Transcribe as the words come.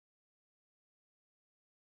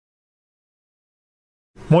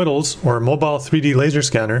Models, or Mobile 3D Laser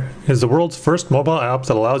Scanner, is the world's first mobile app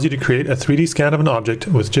that allows you to create a 3D scan of an object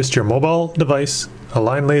with just your mobile device, a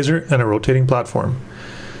line laser, and a rotating platform.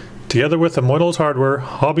 Together with the Models hardware,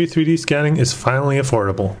 hobby 3D scanning is finally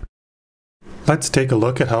affordable. Let's take a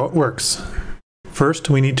look at how it works. First,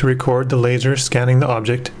 we need to record the laser scanning the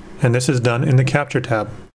object, and this is done in the Capture tab.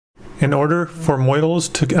 In order for Models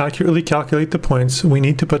to accurately calculate the points, we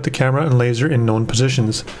need to put the camera and laser in known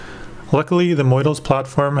positions. Luckily, the Models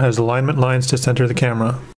platform has alignment lines to center the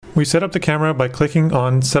camera. We set up the camera by clicking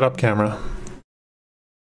on Setup Camera.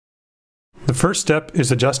 The first step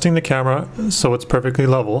is adjusting the camera so it's perfectly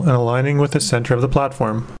level and aligning with the center of the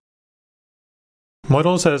platform.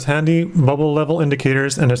 Models has handy bubble level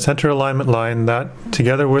indicators and a center alignment line that,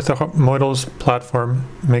 together with the Models platform,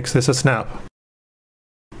 makes this a snap.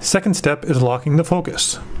 Second step is locking the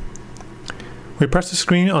focus. We press the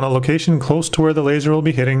screen on a location close to where the laser will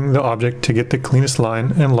be hitting the object to get the cleanest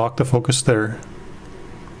line and lock the focus there.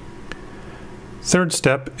 Third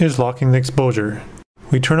step is locking the exposure.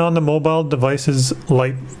 We turn on the mobile device's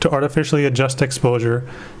light to artificially adjust exposure,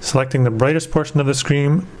 selecting the brightest portion of the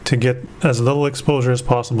screen to get as little exposure as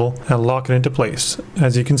possible and lock it into place.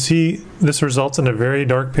 As you can see, this results in a very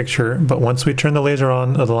dark picture, but once we turn the laser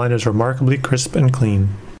on, the line is remarkably crisp and clean.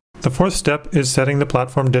 The fourth step is setting the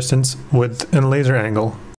platform distance, width, and laser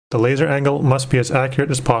angle. The laser angle must be as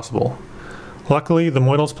accurate as possible. Luckily, the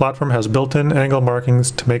Models platform has built-in angle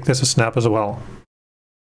markings to make this a snap as well.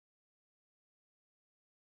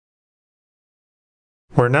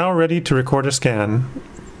 We're now ready to record a scan.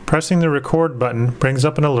 Pressing the record button brings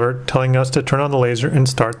up an alert telling us to turn on the laser and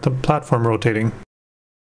start the platform rotating.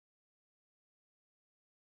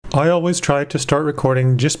 I always try to start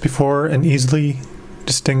recording just before an easily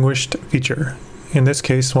distinguished feature, in this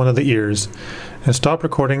case one of the ears, and stop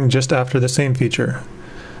recording just after the same feature.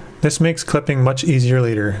 This makes clipping much easier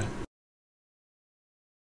later.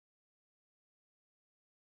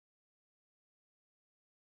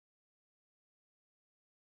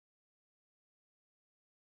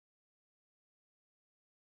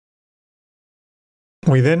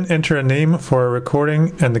 We then enter a name for our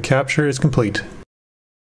recording and the capture is complete.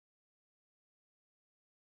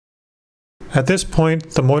 At this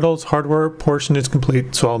point, the Models hardware portion is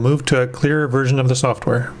complete, so I'll move to a clearer version of the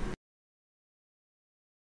software.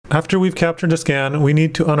 After we've captured the scan, we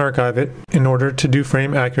need to unarchive it in order to do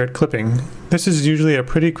frame accurate clipping. This is usually a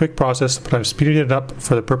pretty quick process, but I've speeded it up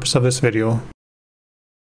for the purpose of this video.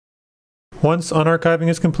 Once unarchiving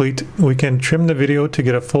is complete, we can trim the video to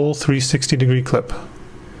get a full 360-degree clip.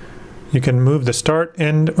 You can move the start,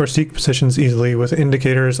 end, or seek positions easily with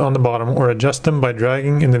indicators on the bottom or adjust them by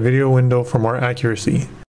dragging in the video window for more accuracy.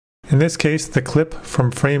 In this case, the clip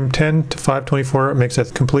from frame 10 to 524 makes a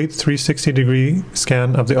complete 360-degree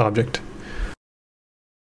scan of the object.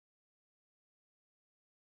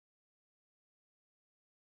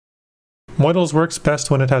 Models works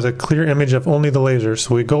best when it has a clear image of only the laser,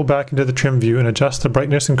 so we go back into the trim view and adjust the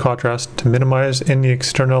brightness and contrast to minimize any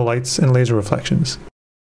external lights and laser reflections.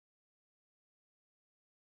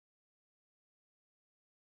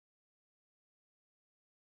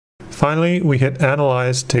 Finally, we hit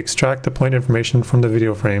Analyze to extract the point information from the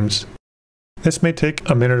video frames. This may take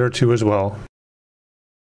a minute or two as well.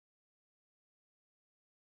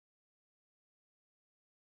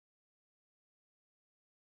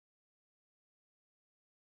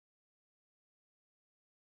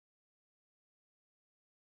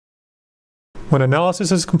 When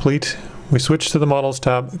analysis is complete, we switch to the Models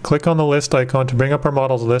tab, click on the list icon to bring up our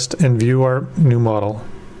models list and view our new model.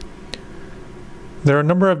 There are a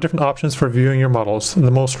number of different options for viewing your models.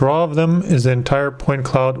 The most raw of them is the entire point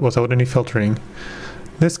cloud without any filtering.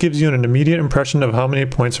 This gives you an immediate impression of how many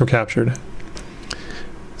points were captured.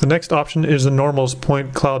 The next option is the Normals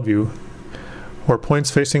point cloud view, where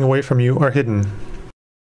points facing away from you are hidden.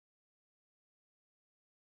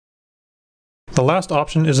 The last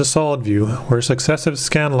option is a solid view, where successive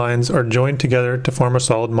scan lines are joined together to form a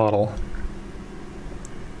solid model.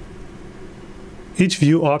 Each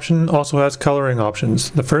view option also has coloring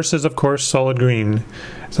options. The first is of course solid green.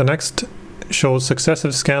 The next shows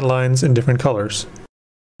successive scan lines in different colors.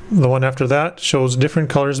 The one after that shows different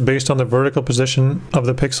colors based on the vertical position of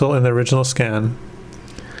the pixel in the original scan.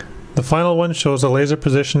 The final one shows the laser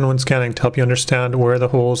position when scanning to help you understand where the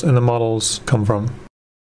holes in the models come from.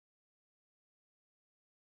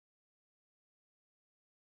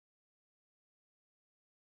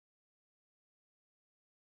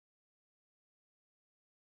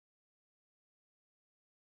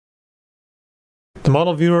 The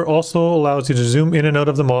model viewer also allows you to zoom in and out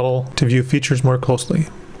of the model to view features more closely.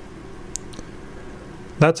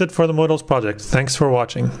 That's it for the Modals project. Thanks for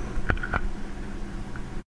watching.